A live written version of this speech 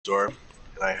store,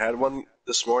 and I had one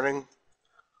this morning,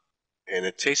 and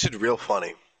it tasted real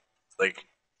funny. Like,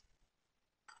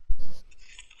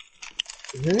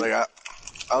 I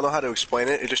don't know how to explain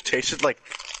it. It just tasted like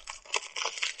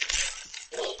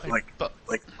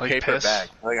paper piss? bag.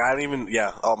 Like I don't even.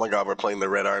 Yeah. Oh my God, we're playing the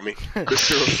Red Army.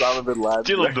 Mr. Osama bin Laden.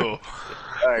 Dildo.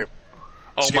 Alright.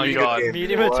 Oh my God.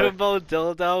 Medium Atumbo,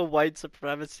 dildo, white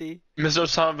supremacy. Mr.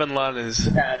 Osama bin Laden is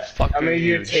fucking I made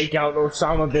you huge. take out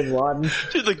Osama bin Laden.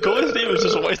 Dude, the guy's name is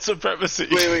just white supremacy.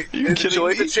 Wait. Are you Would kidding you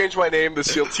like me? to change my name to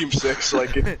SEAL Team 6 so I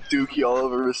can dookie all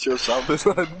over Mr. Osama bin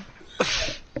Laden?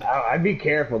 I'd be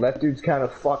careful. That dude's kind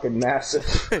of fucking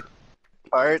massive.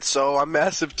 Alright, so I'm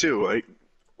massive too. Like,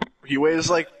 he weighs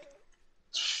like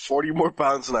 40 more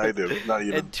pounds than I do. Not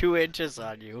even. And 2 inches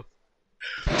on you.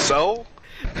 So,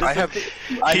 I have He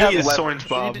is leverage. Orange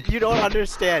Bob. You don't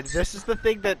understand. This is the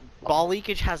thing that ball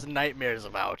leakage has nightmares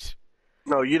about.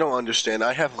 No, you don't understand.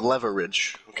 I have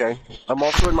leverage, okay? I'm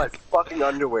also in my fucking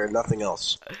underwear, nothing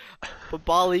else. But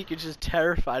ball leakage is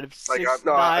terrified of 6'9"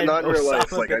 not in real life,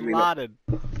 Osama like, I bin mean, Laden.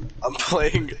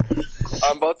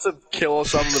 I'm about to kill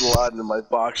Osama bin Laden and my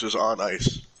box is on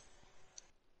ice.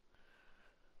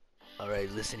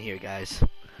 Alright, listen here, guys.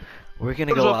 We're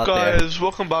gonna What's go up, out there, guys?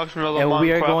 Welcome back to another and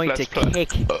we are Minecraft going Let's to Play.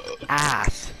 kick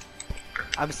ass.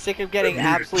 I'm sick of getting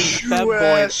absolutely Chew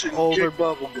ass femboyed and over. kick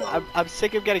bubblegum. I'm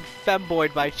sick of getting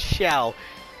femboyed by Shell.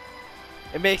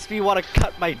 It makes me want to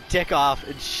cut my dick off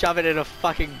and shove it in a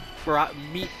fucking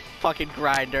meat fucking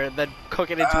grinder, and then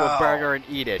cook it into a burger and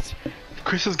eat it.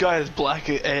 Chris's guy is black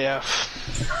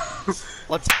AF.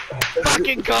 Let's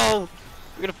fucking go!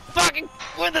 We're gonna fucking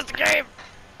win this game!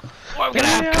 Or I'm gonna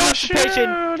have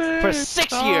constipation for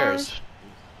 6 years!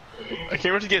 I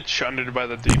can't wait to get chundered by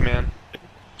the deep man.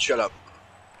 Shut up.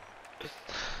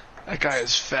 That guy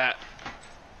is fat.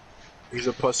 He's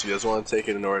a pussy, doesn't want to take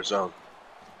it into our zone.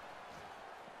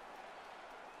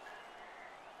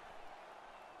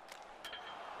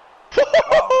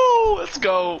 Let's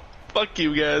go. Fuck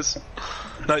you guys.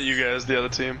 Not you guys, the other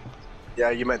team.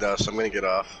 Yeah, you meant us, I'm gonna get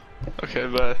off. Okay,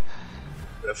 bye.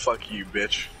 Yeah, fuck you,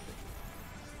 bitch.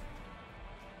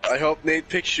 I hope Nate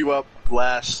picks you up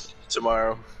last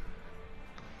tomorrow.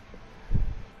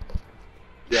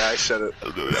 Yeah, I said it.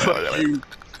 Fuck you.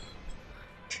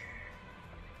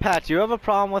 Pat, do you have a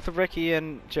problem with Ricky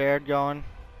and Jared going?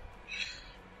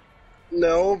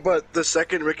 No, but the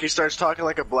second Ricky starts talking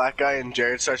like a black guy and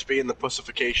Jared starts being the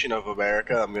pussification of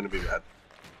America, I'm gonna be mad.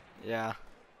 Yeah.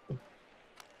 Okay,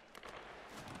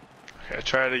 I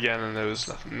tried again and there was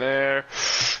nothing there.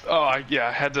 Oh, I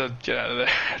had to get out of there.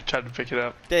 I tried to pick it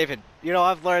up. David, you know,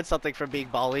 I've learned something from being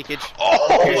ball leakage.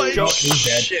 Oh my Don't-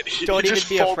 shit! he Don't even just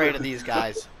be folded. afraid of these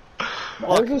guys.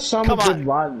 Why Look, does come Osama on. bin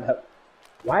Laden have?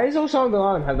 Why does Osama bin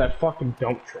Laden have that fucking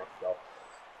dump truck though?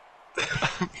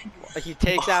 He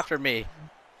takes after me.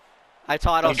 I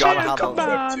taught He got Osama a how dump to.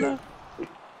 truck too.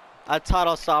 I taught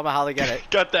Osama how to get it.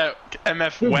 Got that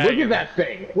MF Dude, wagon. look at that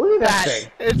thing. Look at that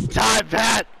thing. It's time,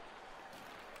 Pat.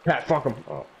 Pat, fuck him.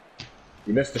 Oh.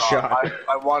 You missed the shot.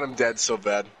 I want him dead so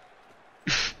bad.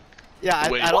 Yeah,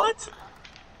 Wait, I don't. What?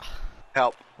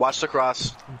 Help. Watch the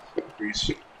cross.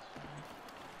 Grease.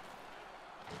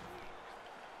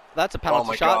 That's a Oh penalty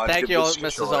my shot. God, Thank give you, this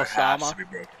Mrs. controller has to Osama. be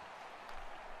broken.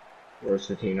 Where's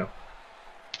Satino?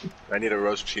 I need a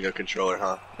Rose Pacino controller,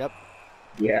 huh? Yep.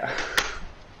 Yeah.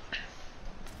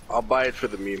 I'll buy it for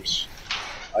the memes.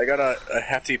 I got a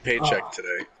hefty paycheck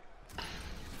today.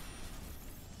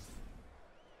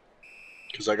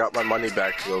 Because I got my money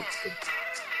back. So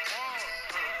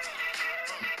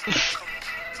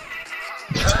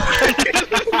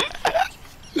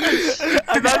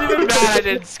I'm not even mad I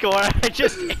didn't score. I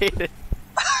just ate it.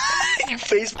 you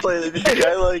face planted me.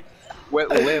 I like went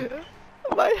limp.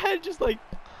 My head just like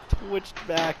twitched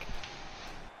back.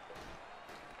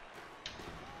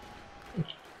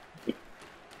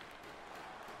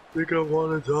 Think I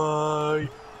wanna die.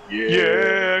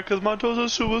 Yeah, cause my toes are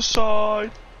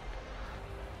suicide.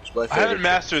 It's my I haven't favorite.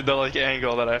 mastered the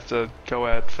angle that I have to go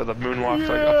at for the moonwalk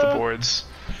up the boards.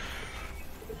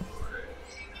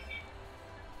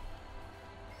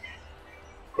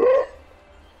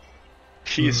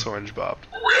 He's Orange Bob.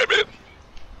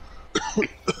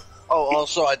 Oh,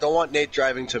 also, I don't want Nate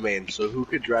driving to Maine, so who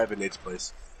could drive in Nate's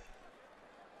place?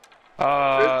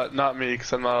 Not me,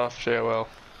 cause I'm not off JOL.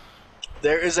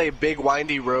 There is a big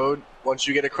windy road once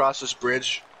you get across this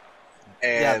bridge,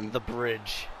 Yeah, and the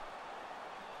bridge.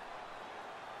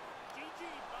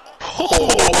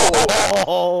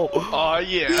 Oh, Oh,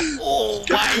 yeah. oh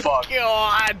Get my fucked.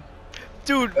 God,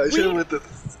 dude. I should have We, with the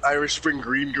Irish Spring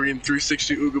Green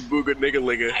 360 Ooga Booga Nigga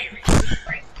Ligga.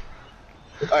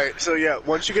 Alright, so yeah,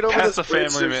 once you get over Pass this the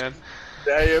bridge, family, there's- man.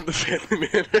 I am the family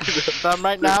man. Them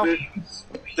right now?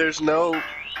 There's no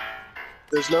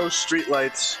street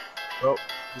lights. Oh,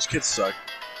 these kids suck.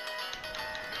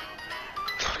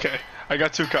 Okay, I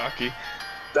got too cocky.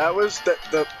 That was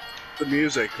the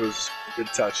music was a good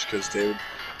touch because David.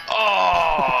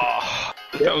 Oh,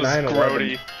 that was 9/11.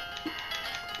 grody.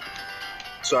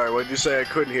 Sorry, what did you say? I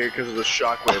couldn't hear because of the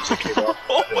shockwaves that came off.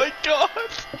 Oh my god!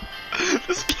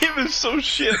 This game is so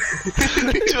shit.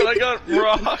 Dude, I got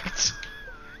rocked.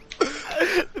 We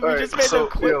just made them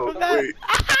quit from that? wait.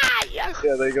 Yes.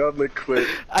 Yeah, they got me quit.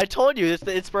 I told you, it's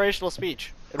the inspirational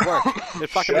speech. It worked. It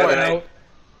fucking Shut worked. up.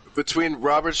 Between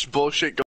Robert's bullshit